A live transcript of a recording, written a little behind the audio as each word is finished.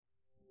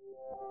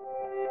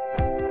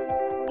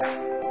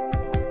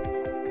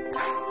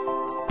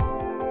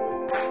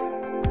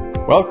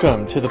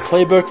Welcome to the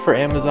Playbook for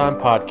Amazon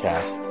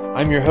podcast.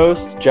 I'm your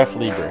host, Jeff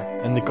Lieber,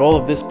 and the goal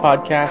of this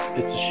podcast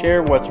is to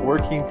share what's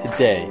working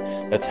today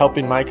that's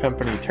helping my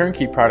company,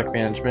 Turnkey Product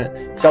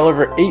Management, sell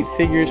over 8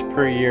 figures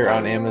per year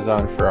on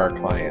Amazon for our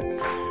clients.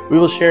 We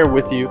will share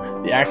with you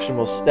the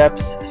actionable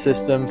steps,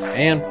 systems,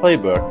 and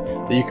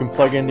playbook that you can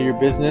plug into your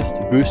business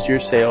to boost your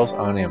sales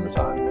on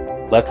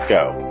Amazon. Let's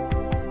go.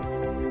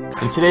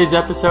 In today's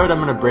episode, I'm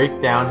going to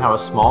break down how a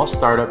small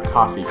startup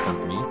coffee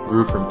company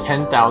grew from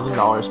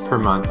 $10,000 per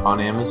month on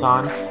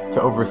Amazon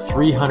to over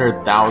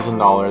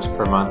 $300,000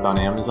 per month on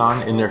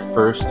Amazon in their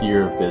first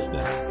year of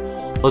business.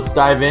 So let's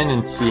dive in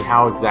and see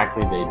how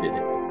exactly they did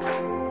it.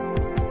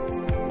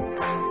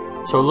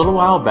 So a little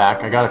while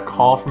back, I got a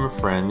call from a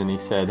friend and he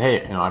said,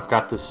 hey, I've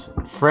got this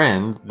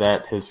friend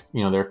that has,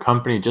 their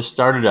company just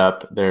started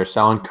up. They're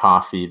selling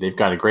coffee. They've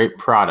got a great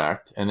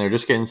product and they're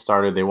just getting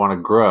started. They want to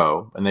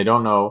grow and they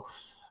don't know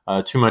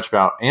too much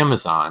about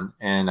Amazon,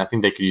 and I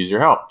think they could use your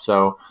help.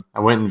 So I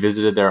went and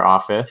visited their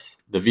office.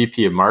 The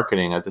VP of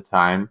marketing at the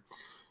time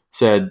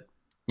said,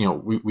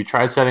 we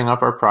tried setting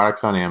up our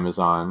products on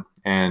Amazon,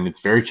 and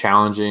it's very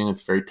challenging.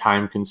 It's very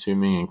time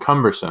consuming and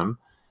cumbersome,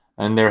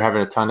 and they're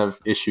having a ton of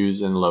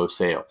issues and low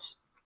sales.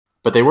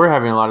 But they were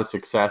having a lot of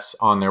success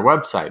on their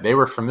website. They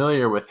were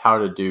familiar with how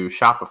to do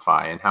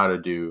Shopify and how to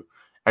do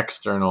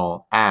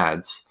external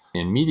ads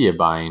and media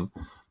buying,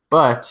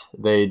 but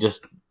they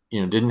just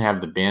didn't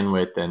have the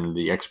bandwidth and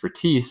the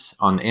expertise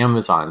on the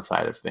Amazon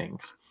side of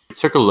things. We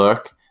took a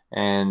look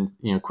and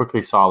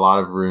quickly saw a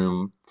lot of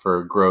room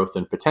for growth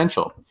and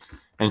potential.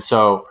 And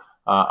so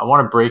I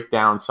want to break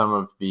down some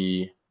of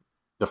the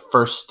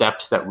first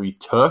steps that we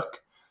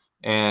took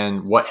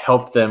and what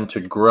helped them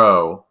to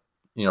grow,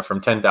 from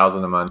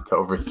 $10,000 a month to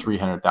over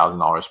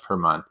 $300,000 per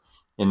month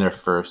in their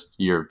first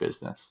year of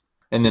business.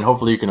 And then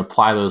hopefully you can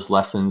apply those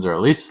lessons, or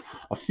at least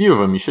a few of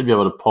them you should be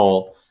able to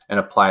pull and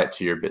apply it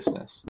to your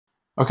business.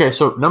 Okay,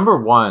 so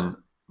number one,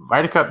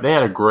 VitaCup, they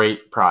had a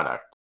great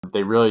product.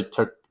 They really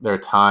took their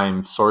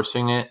time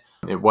sourcing it.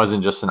 It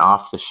wasn't just an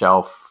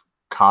off-the-shelf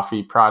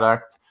coffee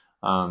product.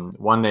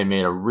 They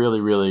made a really,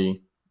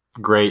 really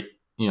great,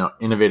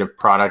 innovative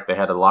product. They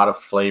had a lot of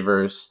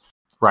flavors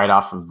right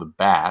off of the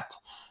bat.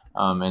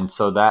 And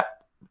so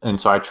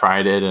I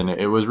tried it, and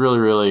it was really,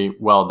 really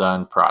well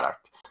done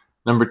product.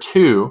 Number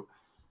two,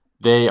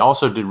 they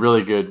also did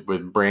really good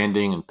with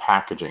branding and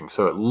packaging.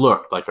 So it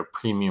looked like a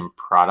premium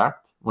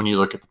product when you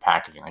look at the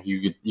packaging. Like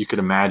you could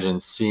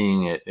imagine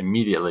seeing it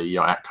immediately,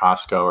 at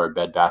Costco or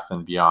Bed Bath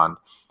 & Beyond,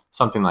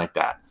 something like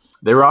that.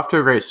 They were off to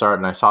a great start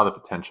and I saw the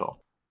potential.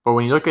 But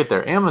when you look at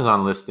their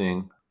Amazon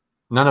listing,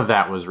 none of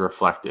that was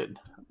reflected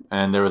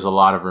and there was a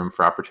lot of room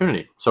for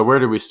opportunity. So where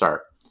did we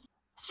start?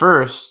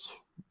 First,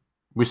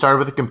 we started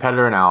with a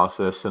competitor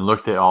analysis and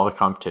looked at all the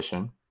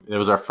competition. It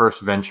was our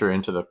first venture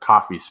into the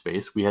coffee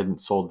space. We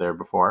hadn't sold there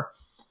before.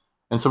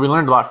 And so we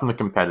learned a lot from the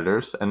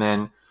competitors, and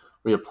then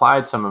we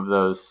applied some of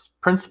those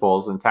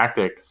principles and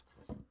tactics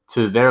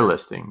to their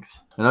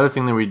listings. Another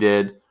thing that we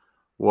did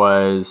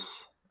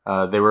was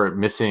they were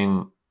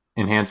missing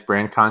enhanced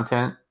brand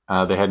content.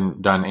 They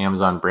hadn't done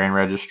Amazon brand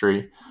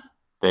registry.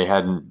 They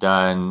hadn't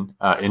done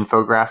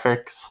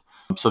infographics.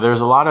 So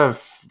there's a lot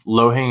of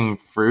low-hanging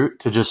fruit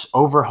to just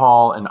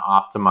overhaul and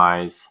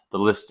optimize the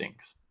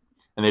listings.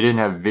 And they didn't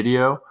have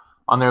video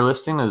on their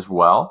listing as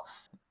well.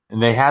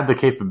 And they had the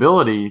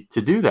capability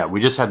to do that. We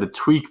just had to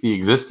tweak the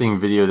existing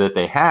video that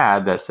they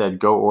had that said,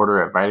 go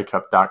order at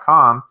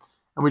vitacup.com.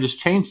 And we just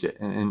changed it.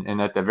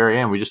 And at the very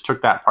end, we just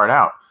took that part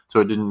out. So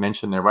it didn't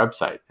mention their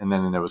website. And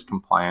then it was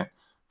compliant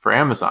for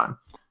Amazon.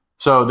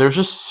 So there's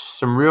just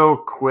some real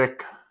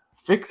quick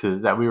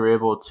fixes that we were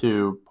able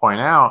to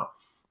point out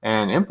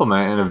and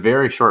implement in a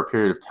very short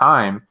period of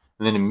time.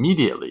 And then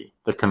immediately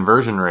the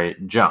conversion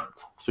rate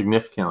jumped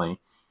significantly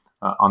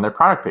on their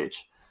product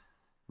page.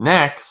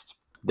 Next,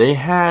 they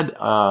had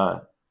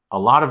a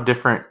lot of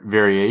different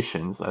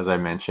variations, as I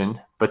mentioned,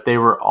 but they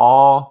were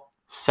all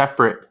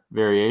separate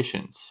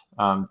variations.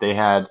 They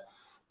had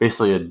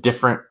basically a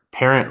different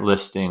parent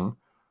listing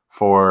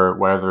for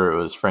whether it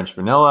was French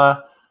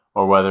vanilla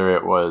or whether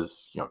it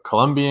was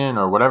Colombian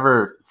or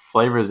whatever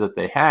flavors that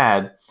they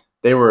had.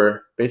 They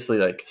were basically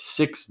like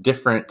 6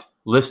 different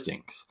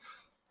listings.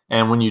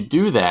 And when you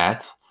do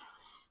that,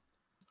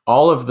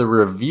 all of the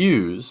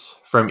reviews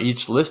from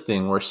each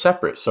listing were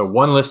separate. So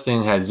one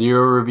listing had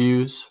 0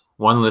 reviews,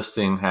 one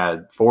listing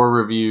had 4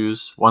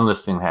 reviews, one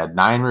listing had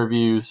 9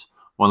 reviews,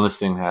 one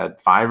listing had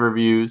 5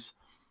 reviews.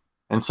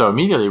 And so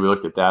immediately we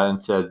looked at that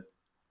and said,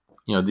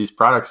 these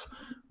products,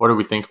 what do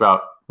we think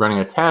about running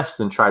a test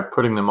and try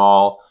putting them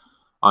all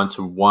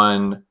onto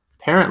one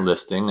parent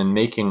listing and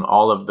making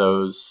all of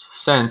those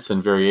scents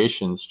and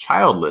variations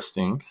child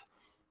listings.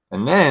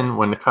 And then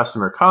when the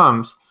customer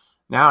comes,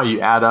 now you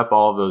add up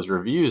all of those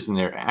reviews and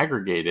they're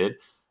aggregated.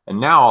 And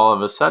now all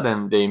of a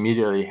sudden they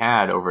immediately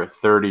had over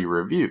 30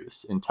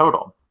 reviews in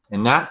total.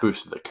 And that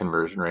boosted the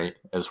conversion rate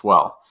as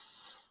well.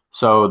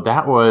 So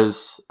that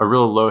was a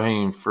real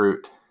low-hanging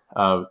fruit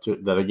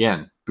that,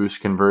 again, boosts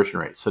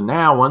conversion rate. So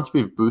now once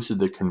we've boosted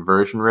the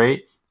conversion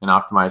rate and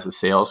optimized the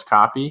sales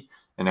copy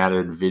and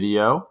added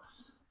video,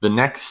 the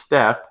next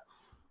step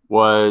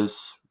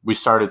was we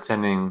started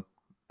sending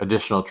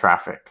additional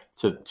traffic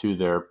to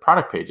their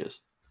product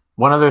pages.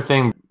 One other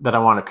thing that I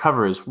want to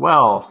cover as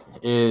well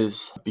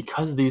is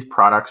because these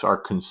products are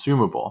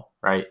consumable,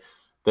 right?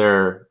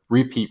 Their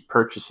repeat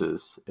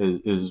purchases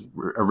is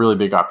a really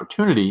big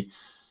opportunity.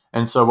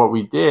 And so what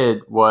we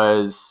did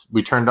was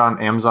we turned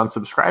on Amazon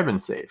Subscribe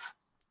and Save.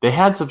 They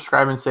had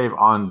Subscribe and Save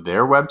on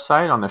their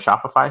website, on the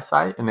Shopify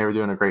site, and they were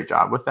doing a great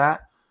job with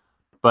that.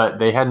 But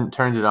they hadn't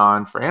turned it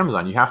on for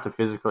Amazon. You have to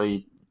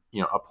physically,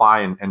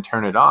 apply and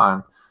turn it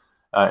on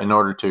in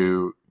order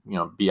to,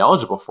 be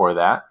eligible for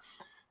that.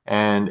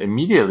 And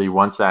immediately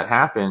once that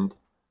happened,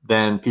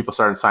 then people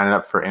started signing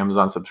up for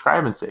Amazon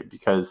Subscribe and Save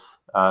because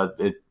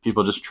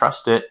people just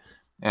trust it,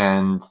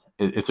 and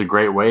it's a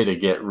great way to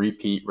get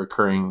repeat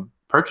recurring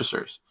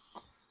purchasers.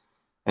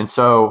 And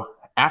so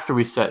after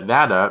we set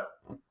that up,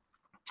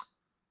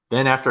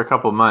 then after a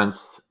couple of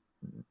months,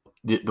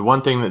 the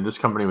one thing that this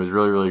company was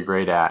really, really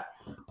great at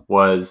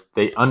was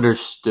they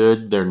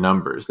understood their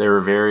numbers. They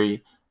were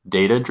very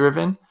data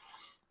driven.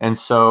 And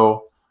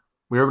so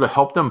we were able to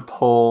help them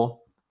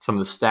pull some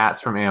of the stats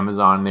from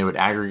Amazon. They would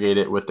aggregate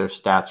it with their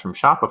stats from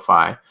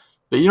Shopify.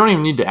 But you don't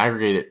even need to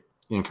aggregate it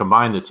and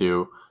combine the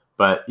two.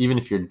 But even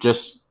if you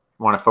just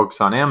want to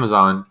focus on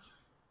Amazon,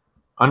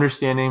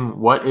 understanding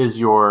what is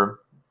your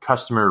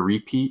customer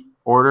repeat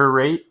order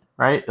rate,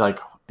 right?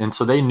 And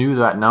so they knew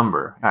that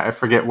number. I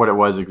forget what it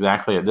was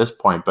exactly at this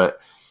point, but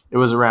it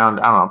was around,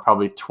 I don't know,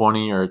 probably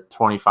 20 or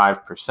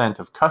 25%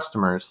 of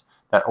customers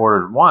that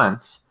ordered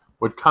once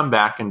would come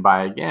back and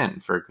buy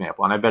again, for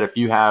example. And I bet if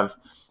you're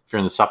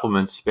in the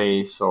supplement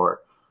space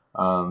or,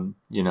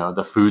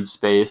 the food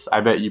space,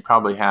 I bet you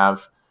probably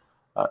have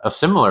a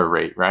similar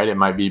rate, right? It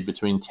might be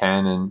between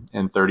 10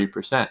 and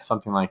 30%,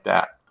 something like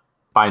that.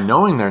 By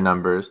knowing their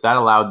numbers, that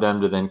allowed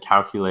them to then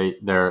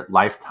calculate their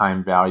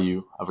lifetime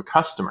value of a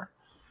customer.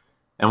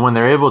 And when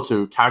they're able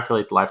to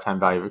calculate the lifetime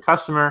value of a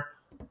customer,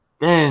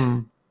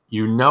 then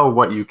you know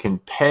what you can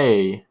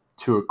pay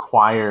to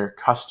acquire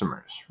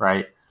customers,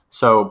 right?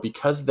 So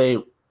because they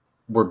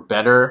were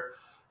better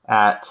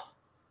at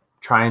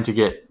trying to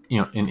get,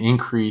 an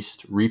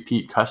increased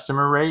repeat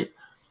customer rate,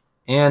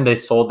 and they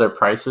sold their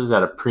prices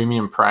at a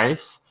premium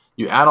price,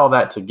 you add all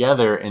that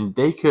together and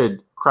they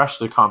could crush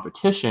the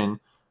competition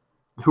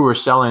who were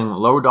selling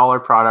low dollar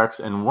products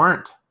and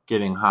weren't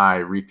getting high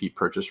repeat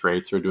purchase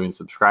rates or doing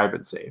Subscribe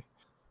and Save.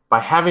 By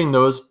having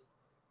those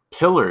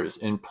pillars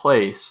in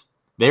place,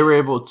 they were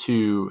able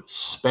to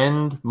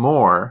spend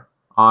more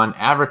on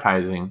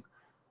advertising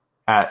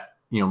at,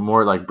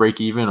 more like break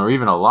even or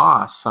even a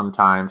loss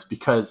sometimes,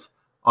 because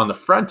on the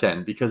front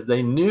end, because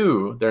they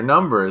knew their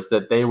numbers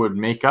that they would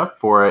make up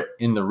for it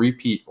in the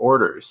repeat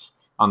orders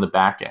on the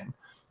back end.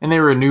 And they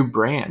were a new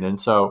brand. And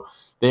so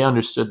they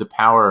understood the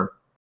power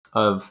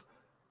of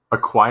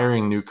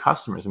acquiring new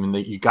customers. I mean,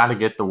 you got to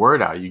get the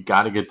word out. You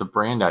got to get the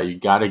brand out. You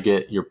got to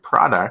get your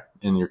product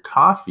and your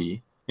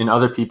coffee in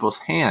other people's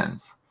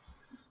hands.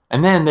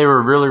 And then they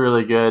were really,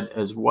 really good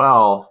as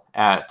well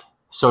at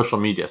social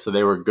media. So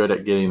they were good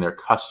at getting their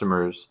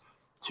customers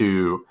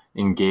to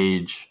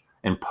engage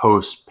and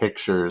post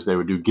pictures. They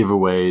would do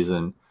giveaways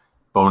and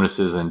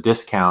bonuses and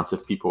discounts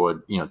if people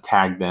would,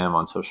 tag them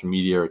on social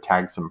media or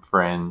tag some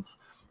friends.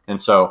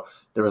 And so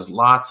there was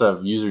lots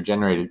of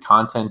user-generated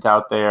content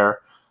out there.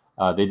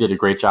 They did a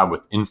great job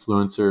with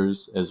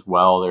influencers as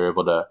well. They were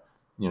able to,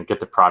 get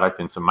the product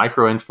in some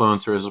micro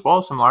influencers as well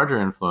as some larger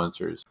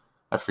influencers.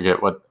 I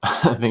forget what,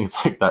 I think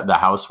it's like the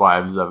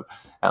housewives of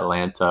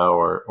Atlanta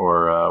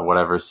or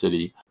whatever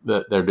city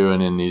that they're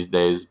doing in these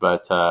days.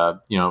 But,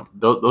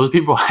 those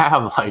people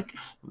have like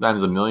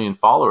sometimes 1 million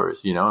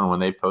followers, and when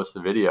they post a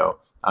video,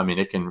 I mean,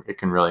 it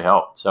can really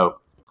help. So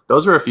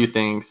those are a few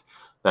things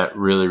that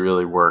really,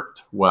 really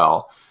worked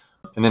well.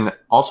 And then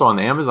also on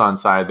the Amazon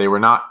side, they were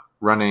not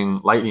running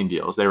lightning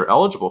deals. They were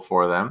eligible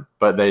for them,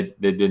 but they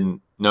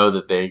didn't know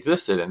that they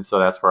existed. And so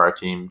that's where our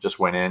team just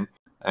went in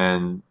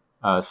and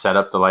set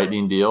up the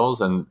lightning deals.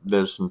 And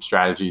there's some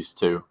strategies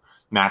to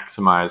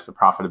maximize the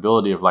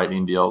profitability of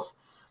lightning deals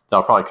that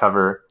I'll probably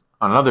cover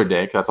on another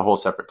day, because that's a whole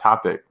separate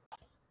topic.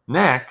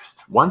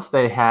 Next, once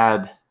they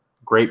had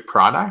great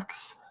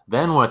products,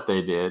 then what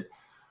they did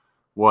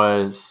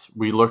was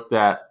we looked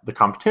at the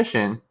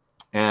competition,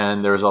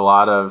 and there was a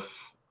lot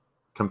of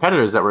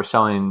competitors that were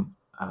selling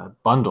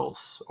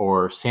bundles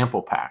or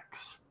sample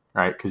packs,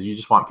 right? Because you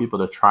just want people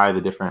to try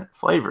the different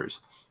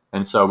flavors.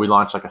 And so we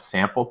launched like a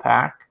sample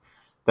pack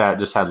that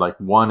just had like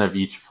one of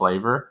each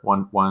flavor,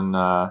 one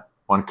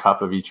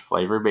cup of each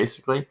flavor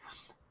basically.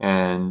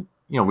 And,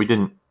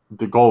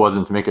 the goal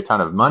wasn't to make a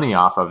ton of money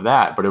off of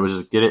that, but it was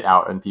just get it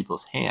out in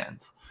people's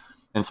hands.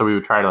 And so we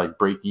would try to like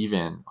break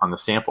even on the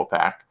sample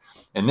pack.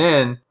 And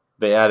then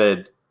they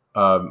added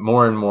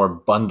more and more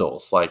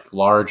bundles, like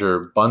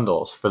larger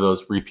bundles for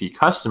those repeat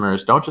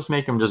customers. Don't just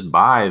make them just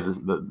buy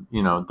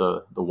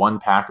the one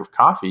pack of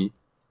coffee.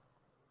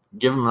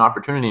 Give them an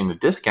opportunity and a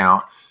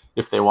discount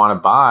if they want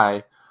to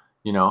buy,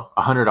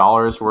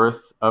 $100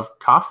 worth of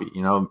coffee,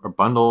 or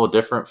bundle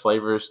different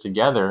flavors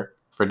together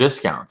for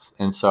discounts.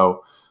 And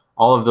so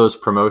all of those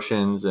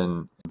promotions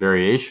and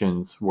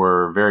variations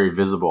were very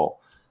visible.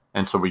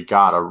 And so we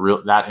got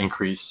that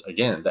increase,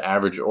 again, the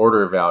average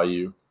order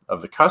value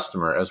of the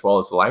customer as well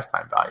as the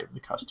lifetime value of the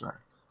customer.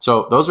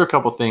 So those are a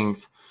couple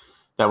things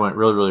that went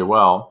really, really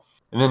well.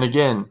 And then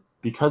again,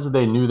 because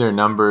they knew their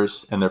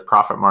numbers and their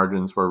profit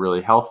margins were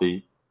really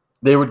healthy,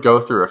 they would go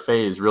through a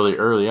phase really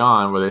early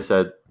on where they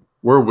said,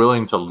 we're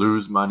willing to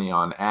lose money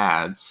on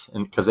ads,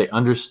 and because they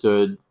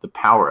understood the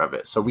power of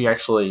it. So we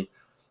actually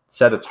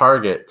set a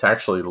target to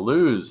actually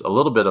lose a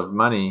little bit of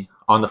money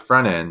on the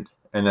front end,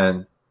 and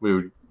then we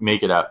would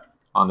make it up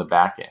on the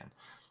back end.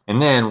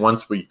 And then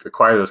once we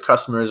acquire those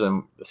customers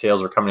and the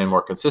sales were coming in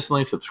more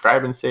consistently,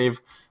 Subscribe and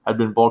Save had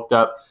been bulked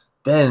up,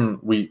 then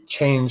we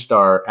changed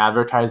our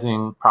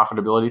advertising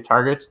profitability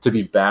targets to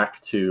be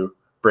back to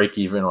break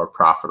even or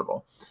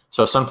profitable.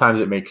 So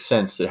sometimes it makes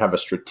sense to have a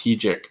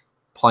strategic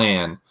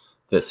plan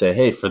that say,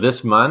 hey, for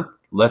this month,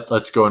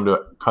 let's go into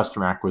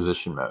customer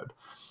acquisition mode.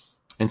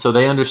 And so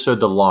they understood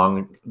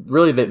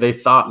they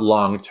thought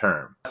long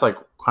term. That's like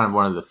kind of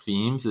one of the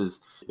themes is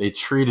they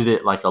treated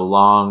it like a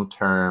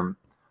long-term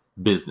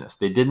business.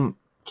 They didn't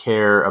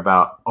care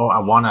about, I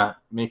want to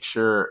make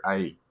sure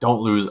I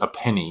don't lose a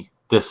penny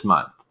this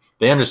month.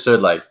 They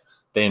understood, like,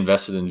 they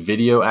invested in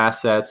video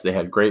assets. They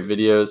had great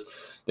videos.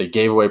 They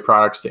gave away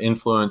products to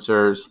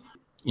influencers.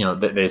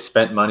 They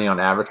spent money on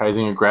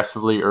advertising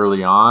aggressively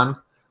early on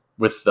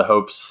with the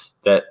hopes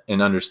that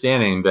and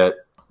understanding that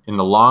in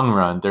the long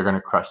run, they're going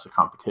to crush the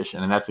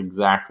competition. And that's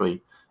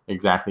exactly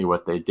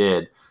what they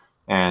did.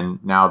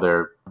 And now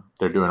they're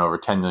doing over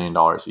 $10 million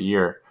a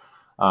year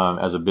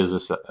as a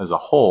business as a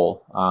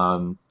whole,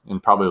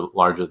 and probably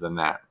larger than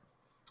that.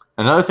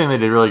 Another thing they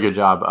did a really good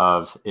job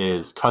of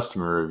is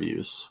customer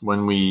reviews.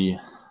 When we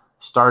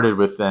started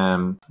with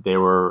them, they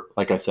were,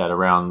 like I said,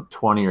 around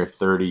 20 or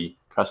 30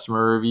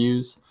 customer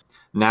reviews.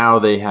 Now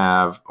they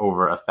have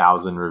over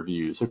 1,000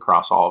 reviews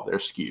across all of their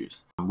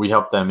SKUs. We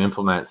helped them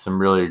implement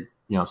some really,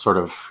 sort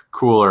of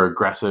cooler,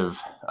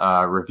 aggressive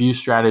review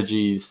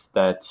strategies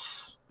that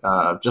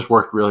just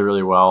worked really,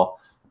 really well.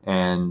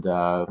 And,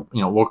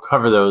 we'll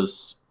cover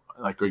those,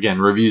 like, again,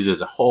 reviews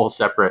is a whole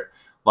separate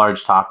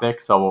large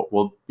topic. So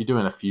we'll be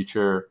doing a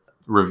future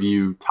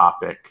review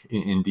topic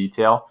in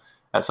detail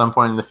at some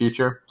point in the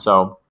future.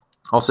 So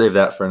I'll save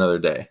that for another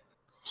day.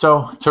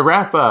 So to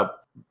wrap up,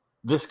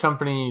 this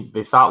company,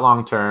 they thought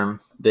long term.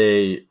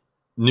 They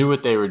knew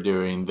what they were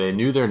doing. They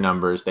knew their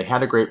numbers. They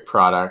had a great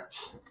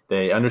product.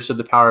 They understood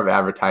the power of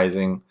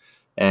advertising,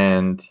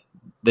 and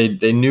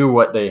they knew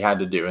what they had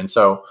to do.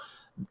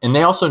 And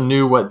they also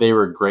knew what they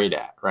were great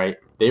at, right?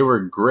 They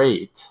were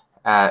great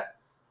at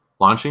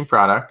launching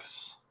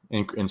products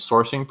and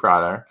sourcing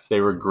products. They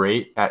were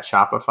great at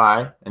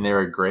Shopify, and they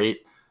were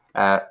great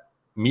at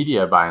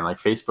media buying, like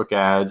Facebook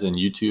ads and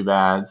YouTube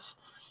ads.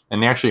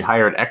 And they actually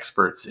hired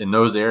experts in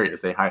those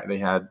areas. They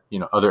had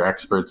other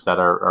experts that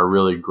are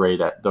really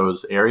great at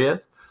those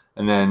areas.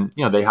 And then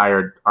they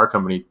hired our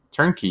company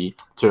Turnkey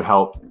to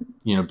help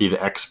be the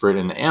expert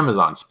in the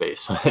Amazon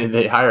space. So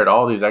they hired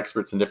all these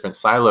experts in different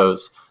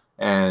silos,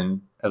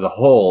 and as a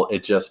whole,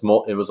 it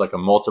was like a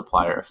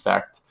multiplier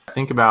effect.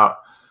 Think about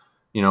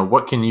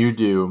what can you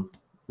do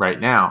right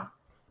now?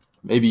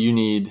 Maybe you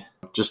need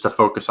just to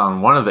focus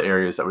on one of the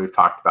areas that we've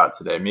talked about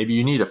today. Maybe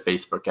you need a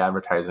Facebook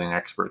advertising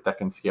expert that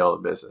can scale a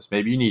business.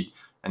 Maybe you need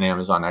an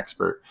Amazon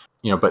expert,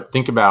 but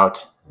think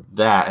about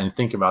that and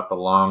think about the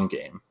long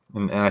game.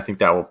 And I think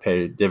that will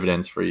pay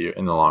dividends for you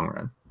in the long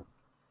run.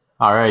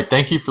 All right.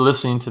 Thank you for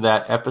listening to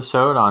that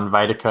episode on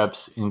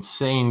VitaCup's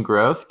insane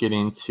growth,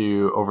 getting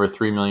to over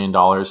 $3 million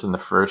in the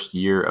first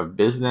year of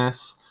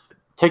business.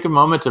 Take a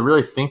moment to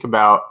really think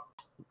about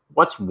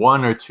what's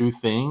one or two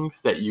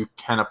things that you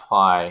can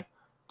apply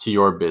to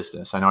your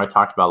business. I know I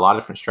talked about a lot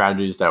of different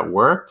strategies that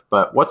worked,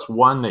 but what's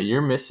one that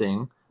you're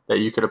missing that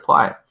you could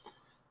apply?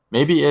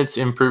 Maybe it's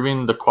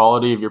improving the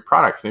quality of your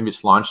products. Maybe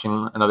it's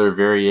launching another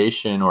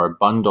variation or a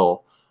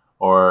bundle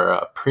or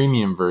a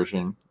premium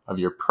version of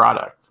your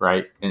product,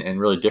 right? And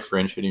really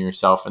differentiating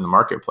yourself in the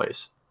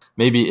marketplace.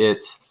 Maybe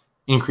it's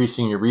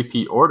increasing your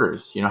repeat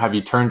orders. Have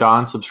you turned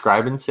on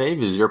Subscribe and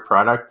Save? Is your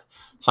product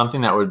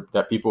something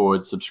that people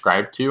would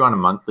subscribe to on a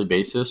monthly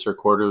basis or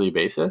quarterly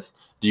basis?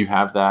 Do you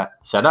have that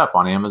set up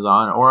on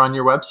Amazon or on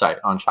your website,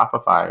 on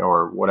Shopify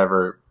or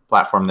whatever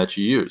platform that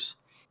you use?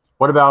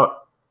 What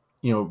about,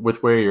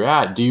 with where you're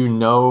at? Do you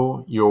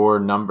know your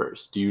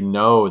numbers? Do you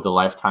know the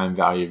lifetime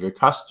value of your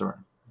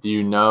customer? Do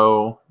you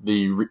know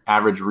the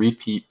average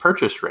repeat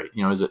purchase rate?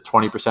 Is it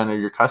 20% of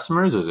your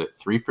customers? Is it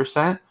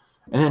 3%?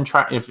 And then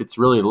try, if it's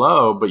really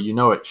low, but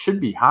it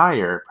should be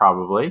higher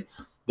probably,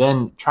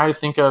 then try to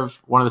think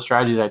of one of the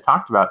strategies I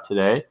talked about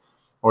today,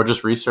 or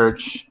just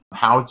research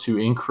how to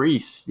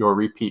increase your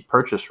repeat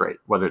purchase rate,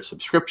 whether it's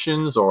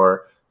subscriptions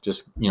or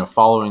just,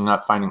 following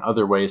up, finding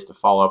other ways to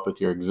follow up with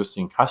your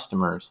existing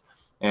customers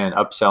and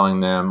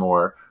upselling them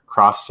or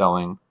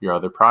cross-selling your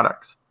other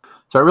products.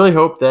 So I really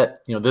hope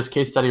that, this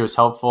case study was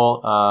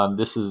helpful.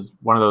 This is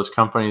one of those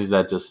companies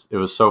that it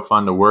was so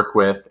fun to work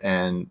with,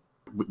 and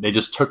they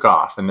just took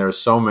off. And there were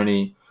so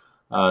many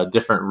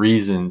different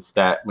reasons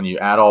that when you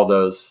add all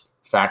those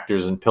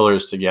factors and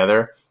pillars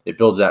together, it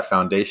builds that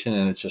foundation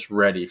and it's just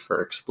ready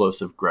for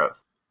explosive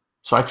growth.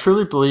 So I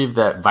truly believe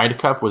that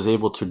VitaCup was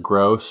able to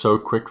grow so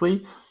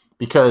quickly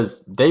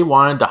because they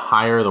wanted to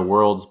hire the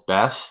world's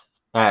best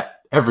at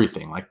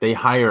everything. Like they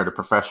hired a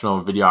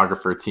professional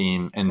videographer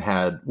team and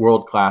had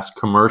world-class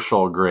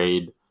commercial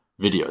grade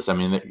videos. I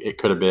mean, it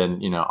could have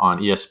been, on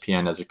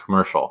ESPN as a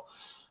commercial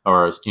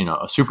or,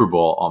 a Super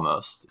Bowl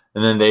almost.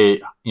 And then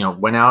they,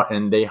 went out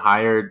and they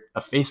hired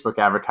a Facebook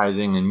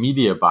advertising and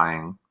media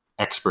buying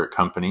expert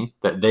company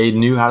that they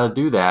knew how to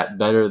do that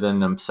better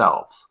than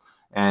themselves.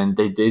 And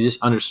they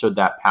just understood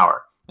that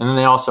power. And then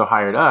they also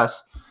hired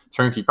us,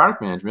 Turnkey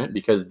Product Management,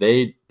 because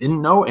they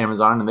didn't know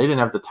Amazon and they didn't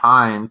have the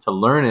time to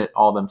learn it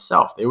all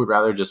themselves. They would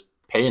rather just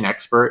pay an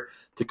expert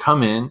to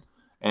come in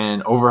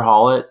and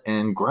overhaul it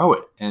and grow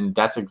it. And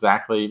that's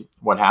exactly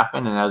what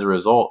happened. And as a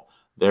result,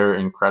 they're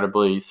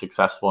incredibly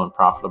successful and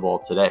profitable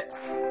today.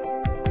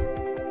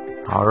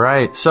 All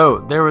right. So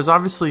there was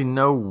obviously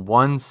no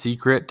one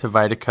secret to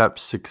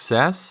VitaCup's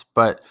success,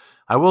 but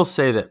I will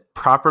say that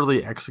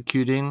properly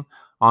executing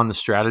on the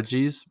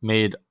strategies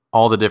made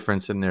all the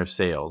difference in their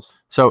sales.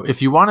 So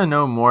if you want to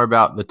know more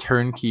about the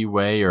turnkey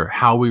way or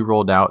how we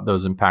rolled out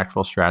those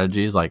impactful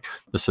strategies like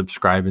the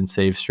subscribe and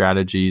save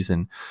strategies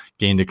and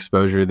gained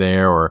exposure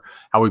there, or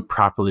how we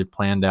properly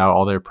planned out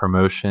all their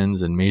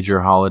promotions and major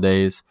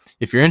holidays,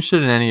 if you're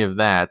interested in any of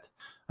that,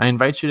 I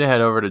invite you to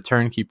head over to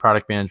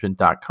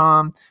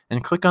turnkeyproductmanagement.com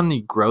and click on the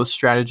Growth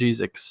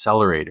Strategies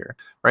Accelerator.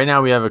 Right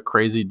now, we have a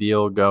crazy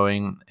deal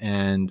going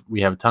and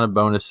we have a ton of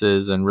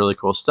bonuses and really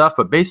cool stuff.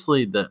 But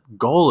basically, the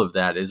goal of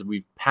that is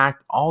we've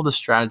packed all the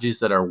strategies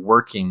that are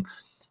working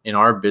in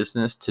our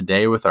business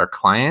today with our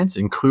clients,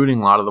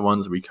 including a lot of the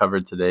ones we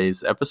covered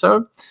today's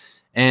episode.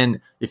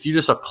 And if you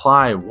just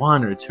apply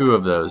one or two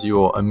of those, you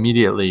will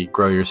immediately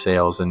grow your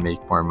sales and make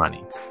more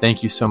money.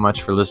 Thank you so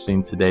much for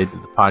listening today to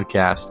the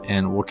podcast,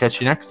 and we'll catch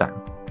you next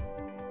time.